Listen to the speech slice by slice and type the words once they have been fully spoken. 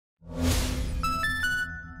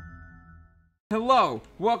Hello,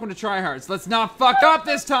 welcome to Tryhards. Let's not fuck up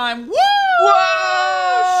this time. Woo!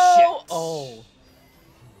 Whoa! Shit. Oh.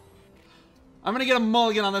 I'm gonna get a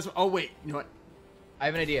mulligan on this one. Oh wait, you know what? I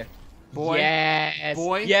have an idea. Boy. Yes.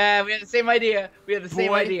 Boy. Yeah, we have the same idea. We have the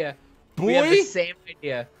same Boy. idea. Boy. We have the same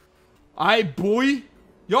idea. Alright, boy.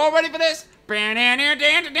 Y'all ready for this?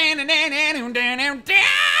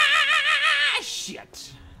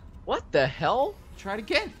 Shit. What the hell? Try it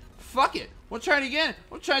again. Fuck it. We'll try it again.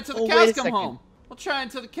 We'll try it till the Oh, cows wait a come second. home. We'll try it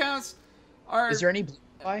until the cows are. Is there any blue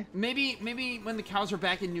pie? Maybe when the cows are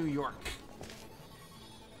back in New York.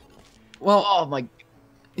 Well, oh my.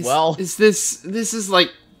 Is this is like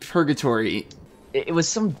purgatory. It was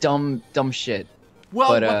some dumb shit. Well,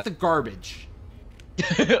 But, what the garbage?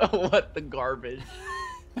 What the garbage?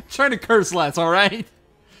 I'm trying to curse less, alright?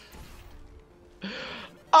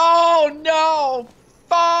 Oh no!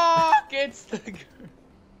 Fuck! It's the.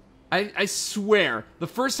 I swear, the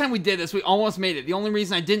first time we did this, we almost made it. The only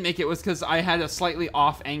reason I didn't make it was because I had a slightly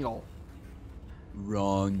off angle.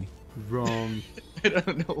 Wrong. Wrong. I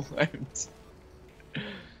don't know why I'm.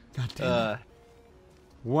 God damn it.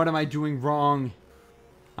 What am I doing wrong?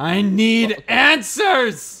 I need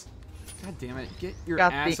answers! God damn it, get your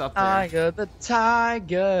ass up there. Tiger, the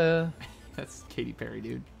tiger. That's Katy Perry,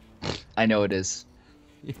 dude. I know it is.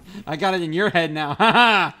 I got it in your head now,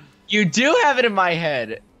 haha! You do have it in my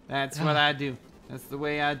head. That's what I do. That's the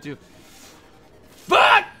way I do.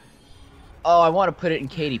 Fuck! Oh, I want to put it in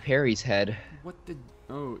Katy Perry's head. What the...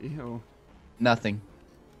 Oh, ew. Nothing.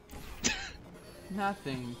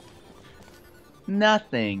 Nothing.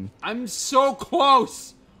 Nothing. I'm so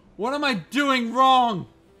close! What am I doing wrong?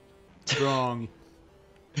 Wrong.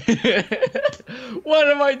 What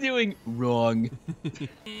am I doing wrong?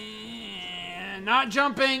 Not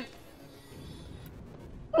jumping.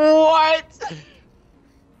 What?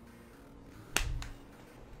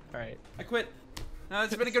 Alright. I quit. No,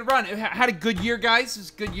 it's been a good run. It had a good year, guys. It was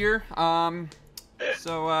a good year. I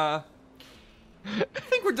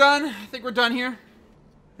think we're done. I think we're done here. I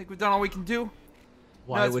think we've done all we can do.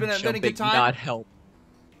 Why it's would been a jumping good time. not help?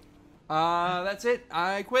 That's it.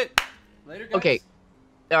 I quit. Later, guys. Okay.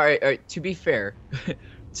 Alright, to be fair,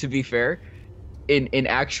 in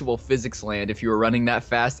actual physics land, if you were running that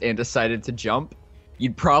fast and decided to jump,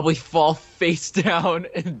 you'd probably fall face down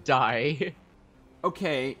and die.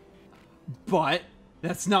 Okay, but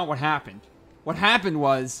that's not what happened. What happened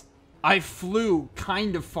was I flew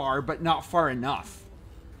kind of far, but not far enough.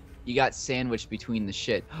 You got sandwiched between the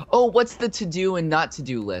shit. Oh, what's the to-do and not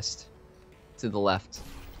to-do list? To the left.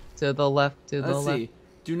 To the left, to the Let's left. see.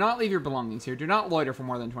 Do not leave your belongings here. Do not loiter for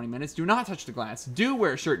more than 20 minutes. Do not touch the glass. Do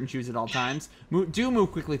wear a shirt and shoes at all times. Do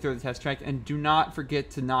move quickly through the test track. And do not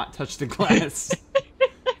forget to not touch the glass.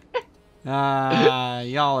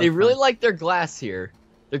 Y'all They really like their glass here.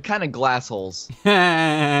 They're kind of glass holes.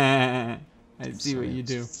 I see what you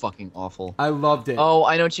do. It's fucking awful. I loved it. Oh,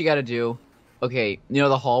 I know what you gotta do. Okay, you know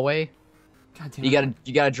the hallway? God damn it.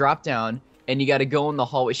 You gotta drop down, and you gotta go in the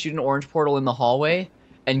hallway, shoot an orange portal in the hallway,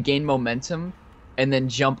 and gain momentum, and then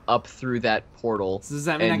jump up through that portal. So does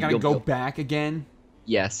that mean I gotta go back again?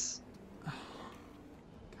 Yes. God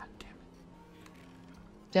damn it.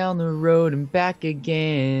 Down the road and back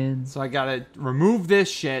again. So I gotta remove this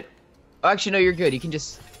shit. Oh, actually, no, you're good. You can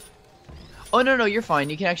just... Oh, no, you're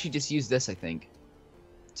fine. You can actually just use this, I think.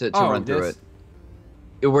 To run through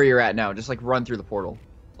it. Where you're at now. Just, like, run through the portal.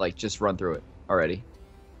 Like, just run through it already.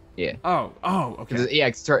 Yeah. Oh, okay. Yeah,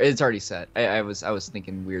 it's already set. I was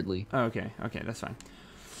thinking weirdly. Okay, that's fine.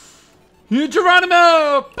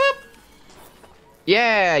 Geronimo! Boop!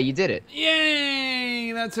 Yeah, you did it.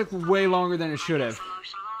 Yay! That took way longer than it should have.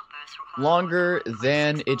 Longer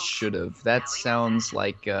than it should have. That sounds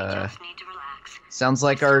like our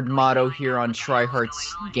motto here on Tryhards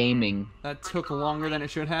Gaming. That took longer than it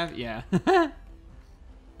should have? Yeah.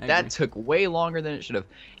 That took way longer than it should have.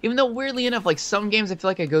 Even though, weirdly enough, like, some games I feel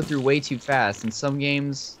like I go through way too fast, and some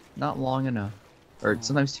games, not long enough. Or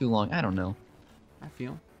sometimes too long. I don't know. I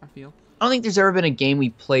feel. I don't think there's ever been a game we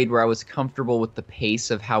played where I was comfortable with the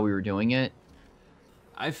pace of how we were doing it.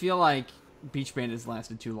 I feel like Beach Bandits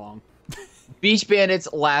lasted too long. Beach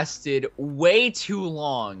Bandits lasted way too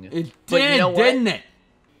long. It did, didn't it?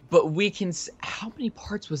 But we can... How many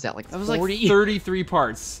parts was that? Like 40? That was like 33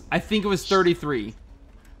 parts. I think it was 33.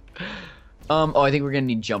 Oh, I think we're gonna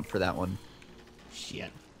need jump for that one.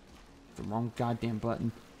 Shit. The wrong goddamn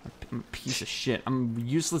button. I'm a piece of shit. I'm a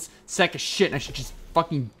useless sack of shit and I should just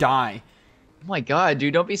fucking die. Oh my god,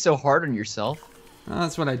 dude, don't be so hard on yourself.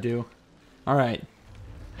 That's what I do. Alright.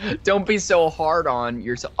 Don't be so hard on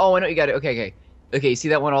yourself. Oh, I know you got it. Okay. Okay, you see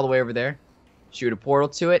that one all the way over there? Shoot a portal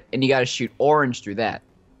to it, and you gotta shoot orange through that.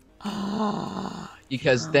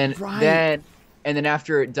 Because you're then right. and then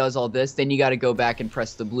after it does all this, then you got to go back and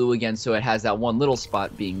press the blue again, so it has that one little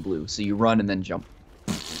spot being blue. So you run and then jump.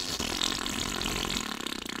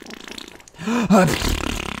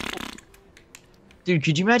 Dude,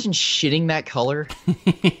 could you imagine shitting that color?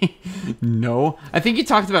 No. I think you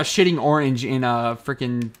talked about shitting orange in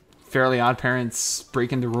freaking Fairly Odd Parents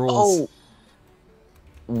Breaking the Rules. Oh.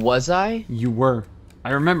 Was I? You were.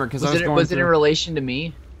 I remember because I was going Was it in relation to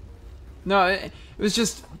me? No, it was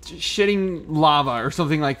just shitting lava or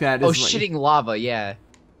something like that. Oh, It's like- shitting lava, yeah.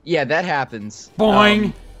 Yeah, that happens.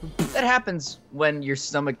 Boing! That happens when your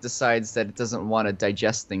stomach decides that it doesn't want to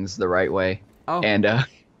digest things the right way. Oh, And I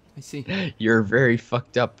see. you're very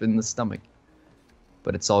fucked up in the stomach.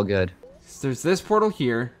 But it's all good. So there's this portal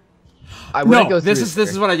here. I wouldn't No, go through this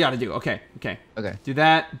is what I gotta do. Okay. Okay. Do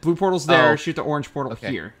that. Blue portal's there. Oh. Shoot the orange portal Okay.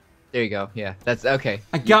 here. There you go. Yeah, that's okay.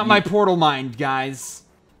 I got my portal mind, guys.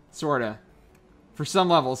 Sorta. For some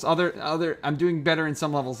levels. I'm doing better in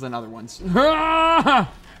some levels than other ones.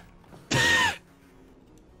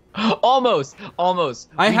 Almost.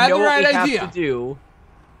 I We had know the what right we idea. Have to do.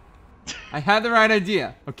 I had the right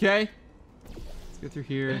idea, okay? Let's go through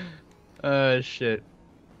here. Shit.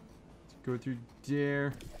 Go through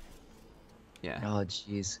there. Yeah. Oh,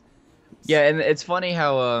 jeez. Yeah, and it's funny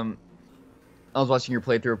how I was watching your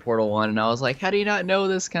playthrough of Portal 1, and I was like, how do you not know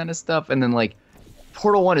this kind of stuff? And then, like,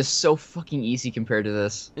 Portal 1 is so fucking easy compared to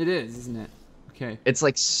this. It is, isn't it? Okay. It's,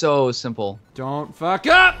 like, so simple. Don't fuck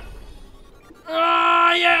up!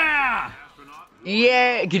 Ah, yeah!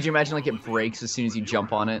 Yeah! Could you imagine, like, it breaks as soon as you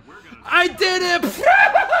jump on it? I did it!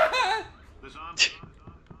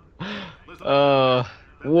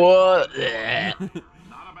 What?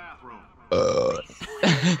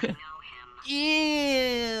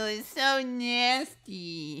 Ew, so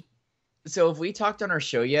nasty. So have we talked on our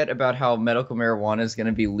show yet about how medical marijuana is going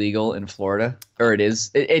to be legal in Florida? Or it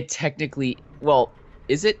is? It technically, well,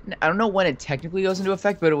 is it? I don't know when it technically goes into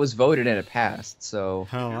effect, but it was voted and it passed, so...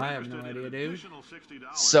 Hell, I have no idea, dude.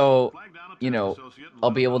 So, you know,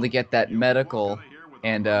 I'll be able to get that medical,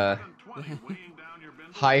 and,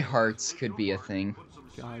 high hearts could be a thing.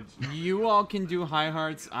 God, you all can do high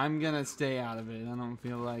hearts. I'm gonna stay out of it. I don't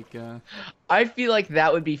feel like, I feel like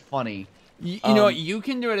that would be funny. You know what? You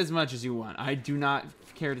can do it as much as you want. I do not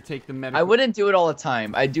care to take the medical... I wouldn't do it all the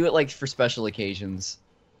time. I do it, like, for special occasions.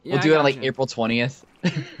 Yeah, We'll do I it on, like, gotcha. April 20th.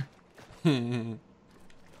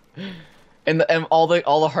 And all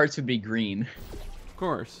the hearts would be green. Of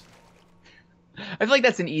course. I feel like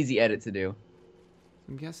that's an easy edit to do.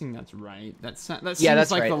 I'm guessing that's right. That seems Yeah, that's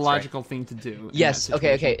like right, the that's right. logical thing to do. in Yes. that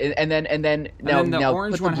Okay. situation. Okay. And then then the now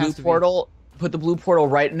orange put the one has blue to be- portal. Put the blue portal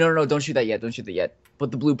right. No. Don't shoot that yet. Don't shoot that yet.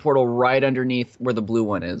 Put the blue portal right underneath where the blue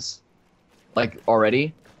one is. Like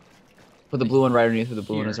already. Put the blue one right underneath where the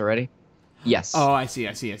blue one Here. is already. Yes. Oh, I see.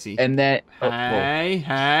 And then. Oh, whoa.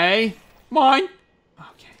 Hey, mine.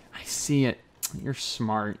 Okay, I see it. You're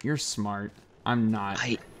smart. You're smart. I'm not.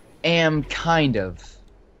 I am kind of.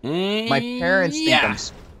 My parents think I'm.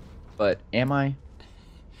 But am I?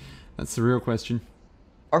 That's the real question.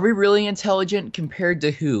 Are we really intelligent compared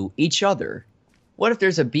to who? Each other. What if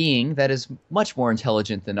there's a being that is much more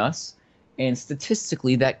intelligent than us, and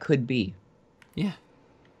statistically that could be? Yeah,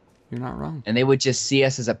 you're not wrong. And they would just see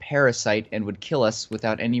us as a parasite and would kill us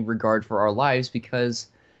without any regard for our lives because...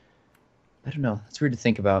 I don't know. It's weird to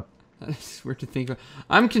think about. That's weird to think of.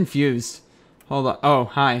 I'm confused. Hold on. Oh,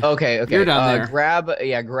 hi. Okay. You're down there. Grab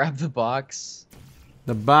the box.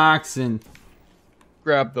 The box and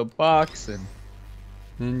Grab the box and...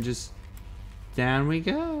 then just down we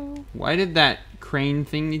go. Why did that crane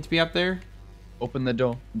thing need to be up there? Open the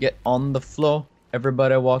door. Get on the floor.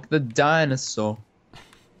 Everybody walk the dinosaur.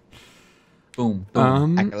 Boom.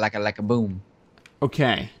 Boom. Like a boom.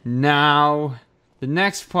 Okay, now the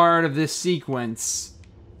next part of this sequence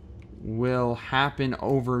will happen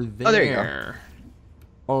over there. Oh, there you go.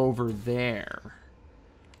 Over there.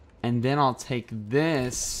 And then I'll take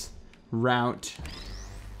this route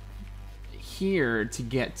here to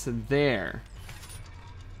get to there.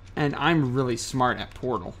 And I'm really smart at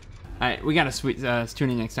Portal. Alright, we gotta tune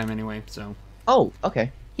in next time anyway, so. Oh,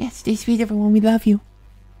 okay. Yeah, stay sweet everyone, we love you.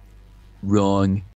 Wrong.